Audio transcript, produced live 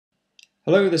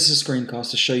Hello, this is a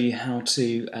screencast to show you how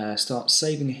to start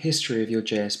saving a history of your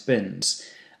JS bins.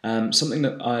 Something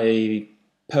that I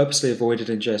purposely avoided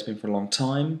in JSBin for a long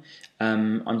time.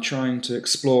 I'm trying to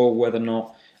explore whether or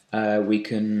not we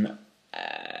can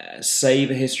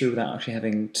save a history without actually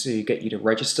having to get you to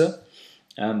register.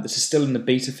 This is still in the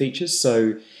beta features,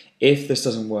 so if this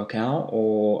doesn't work out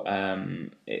or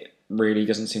it really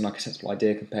doesn't seem like a sensible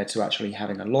idea compared to actually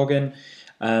having a login,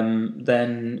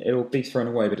 then it'll be thrown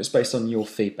away, but it's based on your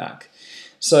feedback.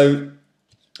 So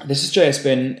this is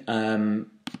JSBin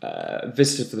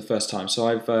visited for the first time. So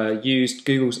I've used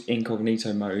Google's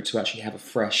incognito mode to actually have a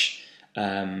fresh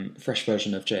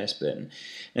version of JSBin. And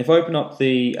if I open up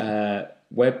the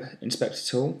web inspector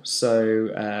tool,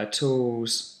 so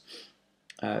tools,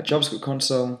 JavaScript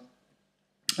console,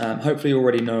 hopefully you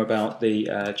already know about the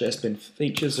JSBin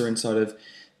features are inside of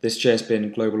this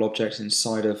JSBin global object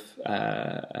inside of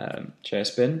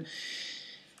JSBin.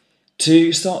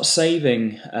 To start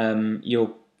saving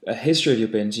your history of your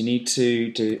bins, you need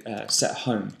to set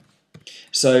home.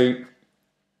 So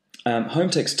home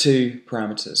takes two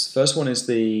parameters. First one is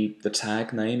the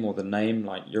tag name or the name,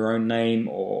 like your own name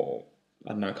or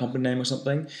I don't know, a company name or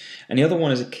something. And the other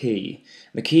one is a key.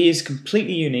 The key is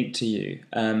completely unique to you.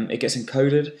 It gets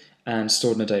encoded and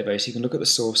stored in a database. You can look at the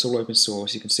source, all open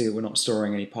source. You can see that we're not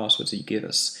storing any passwords that you give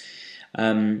us.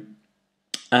 And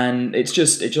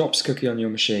it drops a cookie on your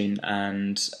machine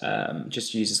and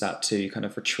just uses that to kind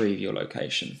of retrieve your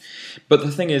location. But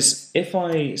the thing is, if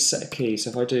I set a key, so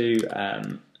if I do,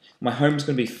 my home is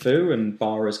going to be foo and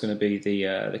bar is going to be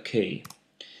the key.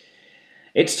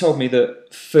 It's told me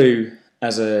that foo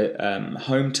as a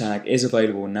home tag is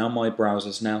available. Now my browser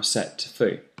is now set to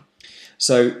foo.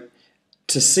 So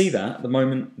to see that, at the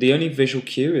moment, the only visual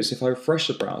cue is if I refresh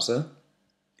the browser.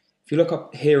 If you look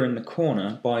up here in the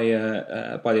corner by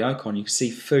the icon, you can see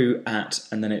foo at,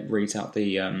 and then it reads out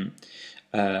the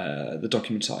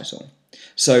document title.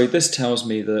 So this tells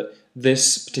me that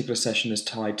this particular session is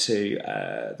tied to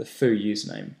the foo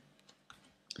username.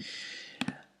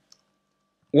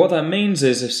 What that means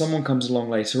is if someone comes along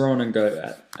later on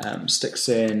and sticks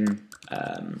in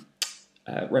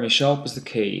Remy Sharp as the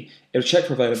key, it'll check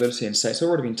for availability and say it's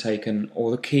already been taken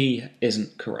or the key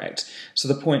isn't correct. So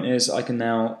the point is I can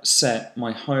now set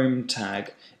my home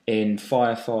tag in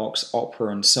Firefox,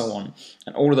 Opera and so on,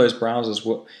 and all of those browsers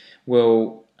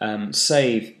will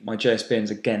save my JS bins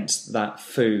against that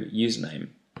foo username.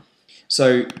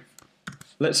 So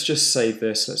let's just save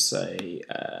this. Let's say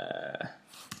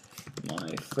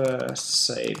my first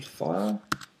saved file,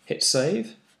 hit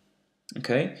save.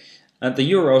 Okay, and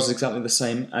the URL is exactly the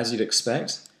same as you'd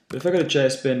expect, but if I go to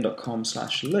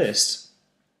jsbin.com/list,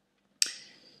 you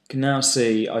can now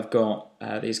see I've got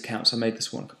these accounts. I made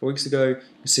this one a couple of weeks ago. You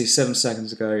can see 7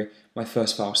 seconds ago my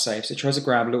first file saved. So it tries to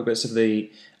grab little bits of the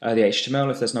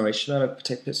HTML. If there's no HTML, it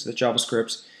takes bits of the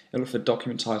JavaScript. It'll look for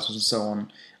document titles and so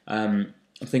on. I'm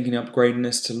thinking of upgrading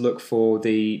this to look for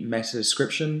the meta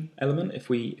description element if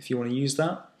you want to use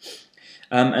that.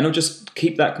 And it'll just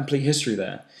keep that complete history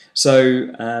there. So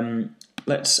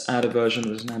let's add a version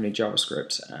that doesn't have any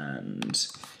JavaScript. And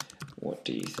what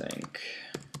do you think?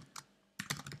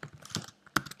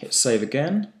 Hit save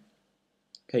again.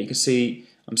 Okay, you can see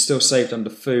I'm still saved under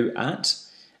foo at.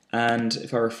 And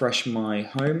if I refresh my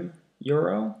home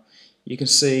URL, you can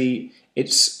see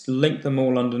it's linked them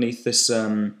all underneath this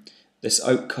this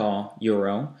oak car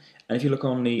URL. And if you look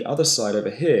on the other side over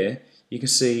here, you can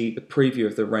see the preview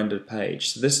of the rendered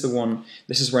page. So this is the one,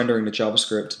 this is rendering the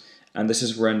JavaScript, and this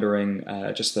is rendering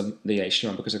just the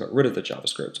HTML because I got rid of the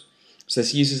JavaScript. So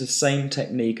this uses the same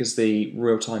technique as the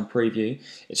real-time preview.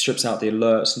 It strips out the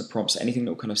alerts and the prompts, anything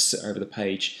that will kind of sit over the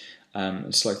page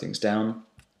and slow things down.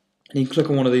 And you can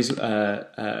click on one of these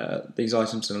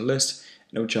items in a list,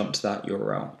 and it will jump to that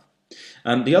URL.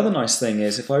 The other nice thing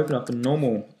is if I open up a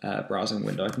normal browsing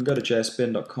window, I can go to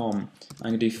jsbin.com, I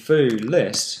can do foo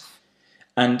list,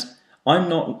 and I'm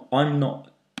not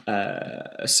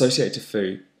associated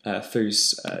to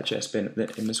foo's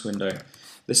JSBin in this window.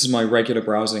 This is my regular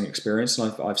browsing experience,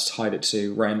 and I've tied it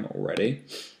to rem already.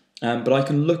 But I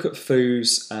can look at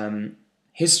foo's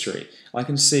history. I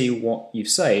can see what you've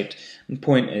saved. And the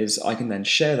point is, I can then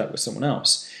share that with someone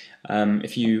else.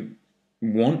 If you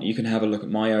want, you can have a look at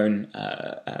my own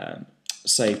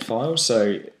saved files.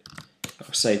 So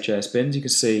I'll save JSBins. You can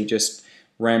see just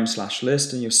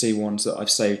rem/list, and you'll see ones that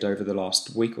I've saved over the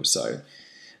last week or so.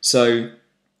 So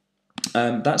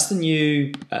that's the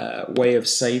new way of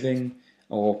saving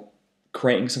or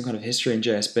creating some kind of history in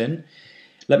JSBin.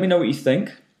 Let me know what you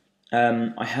think.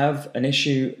 I have an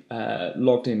issue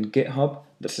logged in GitHub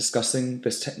that's discussing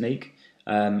this technique.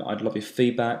 I'd love your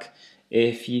feedback.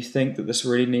 If you think that this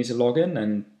really needs a login,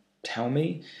 then tell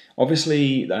me.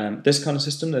 Obviously, this kind of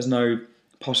system, there's no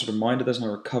password reminder, there's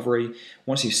no recovery.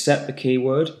 Once you set the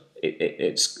keyword,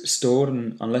 it's stored,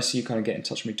 and unless you kind of get in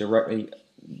touch with me directly,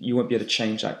 you won't be able to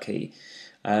change that key.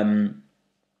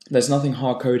 There's nothing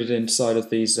hard-coded inside of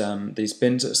these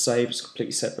bins that are saved. It's a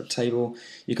completely separate table.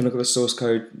 You can look at the source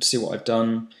code, see what I've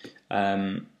done,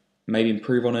 maybe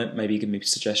improve on it, maybe give me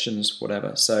suggestions,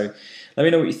 whatever. So let me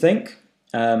know what you think.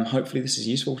 Hopefully this is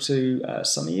useful to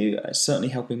some of you. It's certainly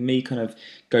helping me kind of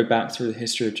go back through the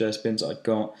history of JS bins that I've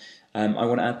got. I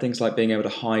want to add things like being able to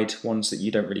hide ones that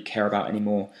you don't really care about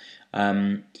anymore.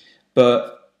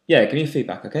 But yeah, give me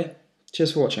feedback, okay?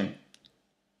 Cheers for watching.